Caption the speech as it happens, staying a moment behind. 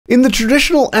In the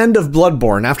traditional end of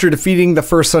Bloodborne, after defeating the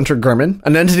first hunter Gehrman,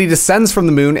 an entity descends from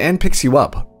the moon and picks you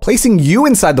up, placing you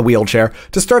inside the wheelchair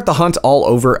to start the hunt all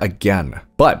over again.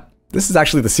 But this is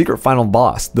actually the secret final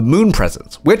boss, the Moon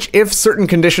Presence, which, if certain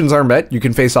conditions are met, you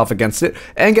can face off against it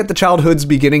and get the childhood's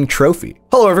beginning trophy.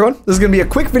 Hello everyone, this is going to be a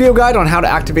quick video guide on how to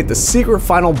activate the secret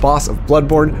final boss of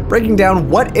Bloodborne, breaking down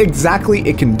what exactly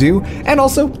it can do, and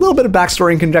also a little bit of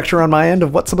backstory and conjecture on my end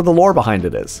of what some of the lore behind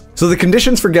it is. So the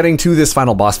conditions for getting to this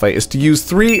final boss fight is to use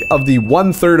 3 of the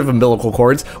 1/3 of umbilical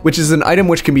cords, which is an item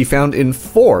which can be found in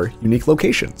 4 unique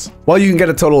locations. While you can get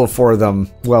a total of 4 of them,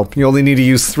 well, you only need to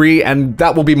use 3, and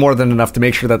that will be more than enough to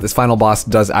make sure that this final boss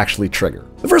does actually trigger.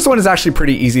 The first one is actually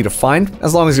pretty easy to find,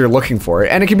 as long as you're looking for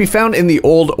it, and it can be found in the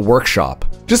old workshop.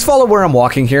 Just follow where I'm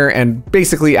walking here, and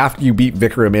basically after you beat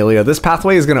Vicar Amelia, this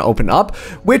pathway is going to open up,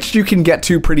 which you can get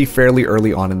to pretty fairly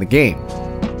early on in the game.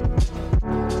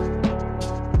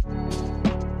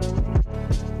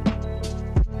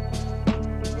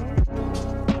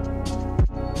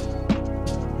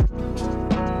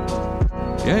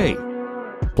 Yay!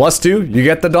 +2, you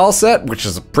get the doll set, which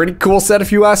is a pretty cool set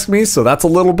if you ask me, so that's a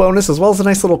little bonus, as well as a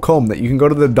nice little comb that you can go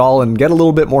to the doll and get a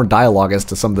little bit more dialogue as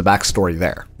to some of the backstory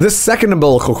there. This second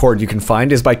umbilical cord you can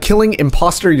find is by killing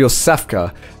imposter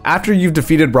Iosefka after you've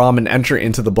defeated Rom and enter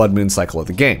into the Blood Moon cycle of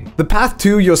the game. The path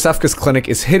to Iosefka's clinic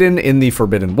is hidden in the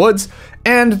Forbidden Woods,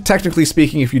 and technically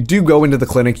speaking, if you do go into the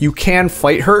clinic, you can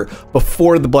fight her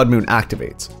before the Blood Moon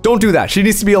activates. Don't do that. She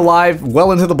needs to be alive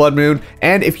well into the Blood Moon,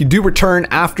 and if you do return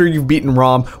after you've beaten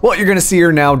Rom, well, you're gonna see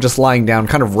her now just lying down,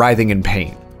 kind of writhing in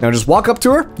pain. Now just walk up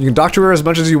to her, you can talk to her as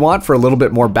much as you want for a little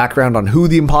bit more background on who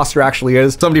the imposter actually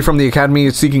is. Somebody from the academy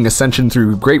seeking ascension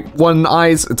through Great One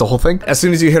eyes, it's a whole thing. As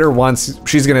soon as you hit her once,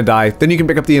 she's gonna die, then you can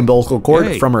pick up the umbilical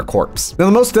cord from her corpse. Now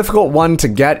the most difficult one to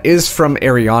get is from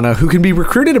Arianna, who can be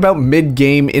recruited about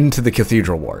mid-game into the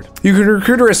Cathedral Ward. You can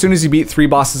recruit her as soon as you beat 3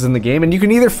 bosses in the game, and you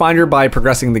can either find her by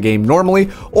progressing the game normally,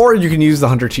 or you can use the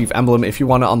Hunter Chief emblem if you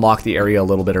want to unlock the area a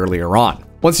little bit earlier on.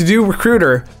 Once you do recruit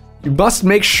her, you must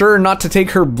make sure not to take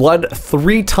her blood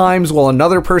 3 times while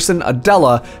another person,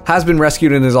 Adela, has been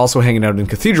rescued and is also hanging out in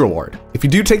Cathedral Ward. If you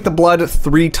do take the blood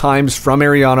 3 times from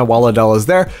Arianna while Adela's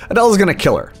there, Adela's gonna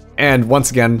kill her. And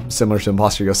once again, similar to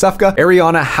imposter Iosefka,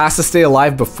 Arianna has to stay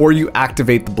alive before you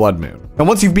activate the Blood Moon. And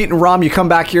once you've beaten Rom, you come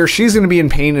back here, she's gonna be in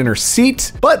pain in her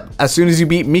seat, but as soon as you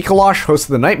beat Mikolash, host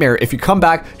of the Nightmare, if you come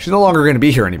back, she's no longer gonna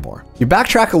be here anymore. You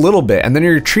backtrack a little bit, and then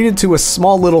you're treated to a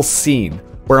small little scene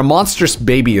where a monstrous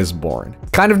baby is born.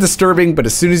 Kind of disturbing, but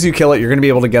as soon as you kill it, you're gonna be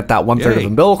able to get that 1/3 of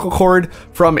umbilical cord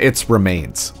from its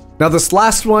remains. Now this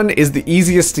last one is the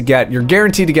easiest to get. You're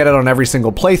guaranteed to get it on every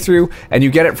single playthrough, and you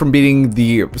get it from beating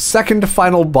the second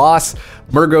final boss,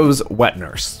 Mergo's wet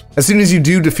nurse. As soon as you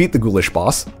do defeat the ghoulish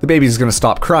boss, the baby is gonna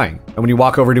stop crying. And when you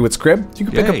walk over to its crib, you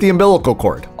can pick up the umbilical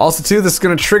cord. Also too, this is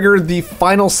gonna trigger the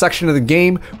final section of the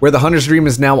game where the Hunter's Dream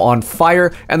is now on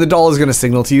fire, and the doll is gonna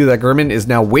signal to you that Gehrman is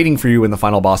now waiting for you in the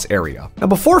final boss area. Now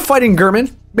before fighting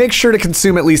Gehrman, make sure to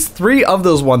consume at least 3 of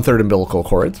those 1/3 umbilical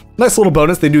cords. Nice little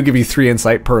bonus, they do give you 3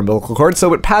 insight per umbilical cord,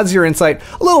 so it pads your insight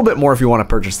a little bit more if you want to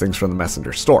purchase things from the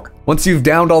messenger store. Once you've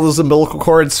downed all those umbilical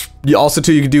cords, you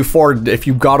can do 4 if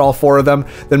you've got all 4 of them,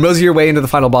 then mosey your way into the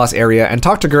final boss area and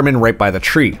talk to Gehrman right by the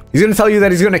tree. He's going to tell you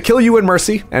that he's going to kill you in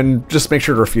mercy, and just make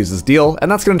sure to refuse his deal,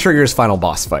 and that's going to trigger his final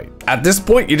boss fight. At this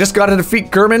point, you just got to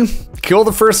defeat Gehrman, kill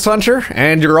the first hunter,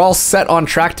 and you're all set on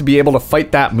track to be able to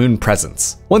fight that Moon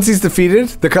Presence. Once he's defeated,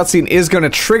 the cutscene is going to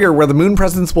trigger where the Moon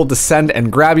Presence will descend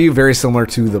and grab you, very similar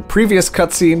to the previous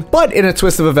cutscene, but in a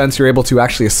twist of events, you're able to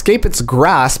actually escape its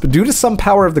grasp due to some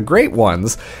power of the Great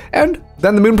Ones, and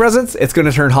then the Moon Presence, it's going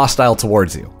to turn hostile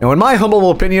towards you. Now, in my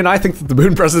humble opinion, I think that the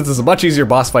Moon Presence is a much easier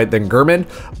boss fight than Gehrman,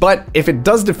 but if it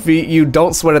does defeat you,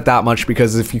 don't sweat it that much,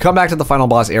 because if you come back to the final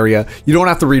boss area, you don't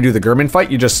have to redo the Gehrman fight,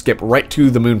 you just skip right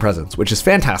to the Moon Presence, which is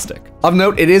fantastic. Of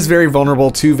note, it is very vulnerable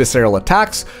to visceral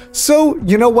attacks, so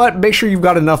you know what? Make sure you've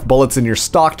got enough bullets in your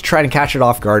stock to try and catch it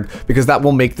off guard, because that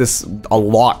will make this a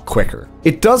lot quicker.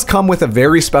 It does come with a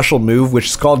very special move, which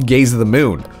is called Gaze of the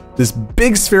Moon. This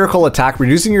big spherical attack,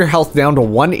 reducing your health down to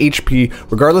 1 HP,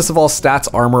 regardless of all stats,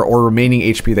 armor, or remaining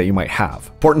HP that you might have.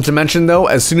 Important to mention though,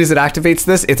 as soon as it activates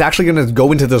this, it's actually going to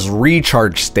go into this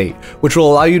recharge state, which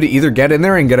will allow you to either get in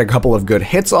there and get a couple of good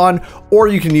hits on, or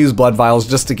you can use blood vials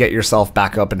just to get yourself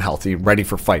back up and healthy, ready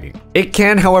for fighting. It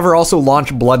can, however, also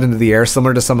launch blood into the air,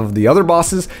 similar to some of the other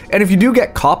bosses, and if you do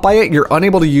get caught by it, you're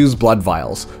unable to use blood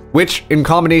vials, which in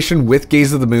combination with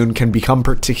Gaze of the Moon can become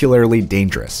particularly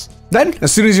dangerous. Then,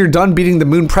 as soon as you're done beating the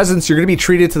Moon Presence, you're going to be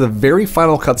treated to the very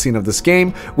final cutscene of this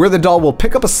game, where the doll will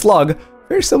pick up a slug,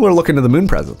 very similar looking to the moon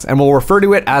presence, and we'll refer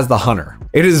to it as the hunter.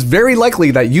 It is very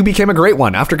likely that you became a great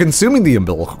one after consuming the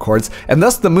umbilical cords, and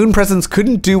thus the moon presence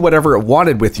couldn't do whatever it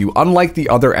wanted with you, unlike the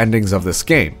other endings of this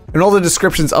game. In all the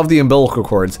descriptions of the umbilical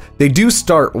cords, they do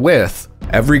start with,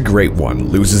 every great one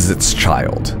loses its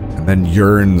child, and then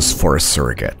yearns for a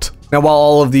surrogate. Now, while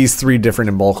all of these 3 different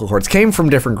umbilical cords came from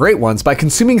different Great Ones, by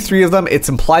consuming 3 of them, it's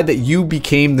implied that you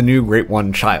became the new Great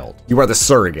One child. You are the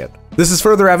surrogate. This is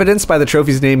further evidenced by the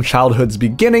trophy's name, Childhood's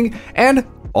Beginning, and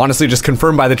honestly just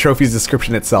confirmed by the trophy's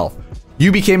description itself.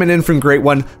 You became an infant Great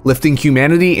One, lifting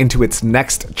humanity into its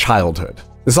next childhood.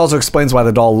 This also explains why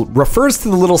the doll refers to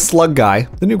the little slug guy,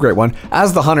 the new Great One,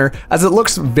 as the hunter, as it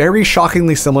looks very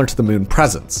shockingly similar to the moon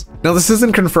presence. Now, this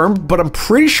isn't confirmed, but I'm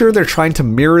pretty sure they're trying to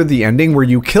mirror the ending where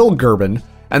you kill Gehrman,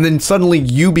 and then suddenly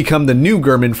you become the new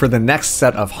Gehrman for the next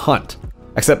set of hunt.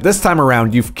 Except this time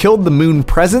around, you've killed the moon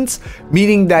presence,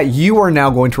 meaning that you are now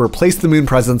going to replace the moon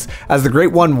presence as the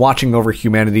Great One watching over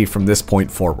humanity from this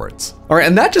point forwards. Alright,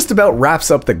 and that just about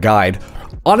wraps up the guide.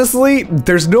 Honestly,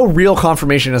 there's no real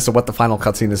confirmation as to what the final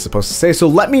cutscene is supposed to say, so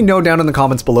let me know down in the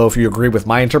comments below if you agree with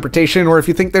my interpretation or if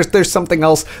you think there's something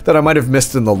else that I might have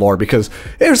missed in the lore, because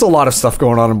there's a lot of stuff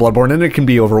going on in Bloodborne and it can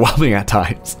be overwhelming at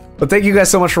times. But thank you guys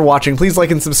so much for watching. Please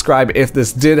like and subscribe if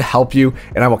this did help you,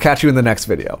 and I will catch you in the next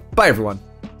video. Bye everyone.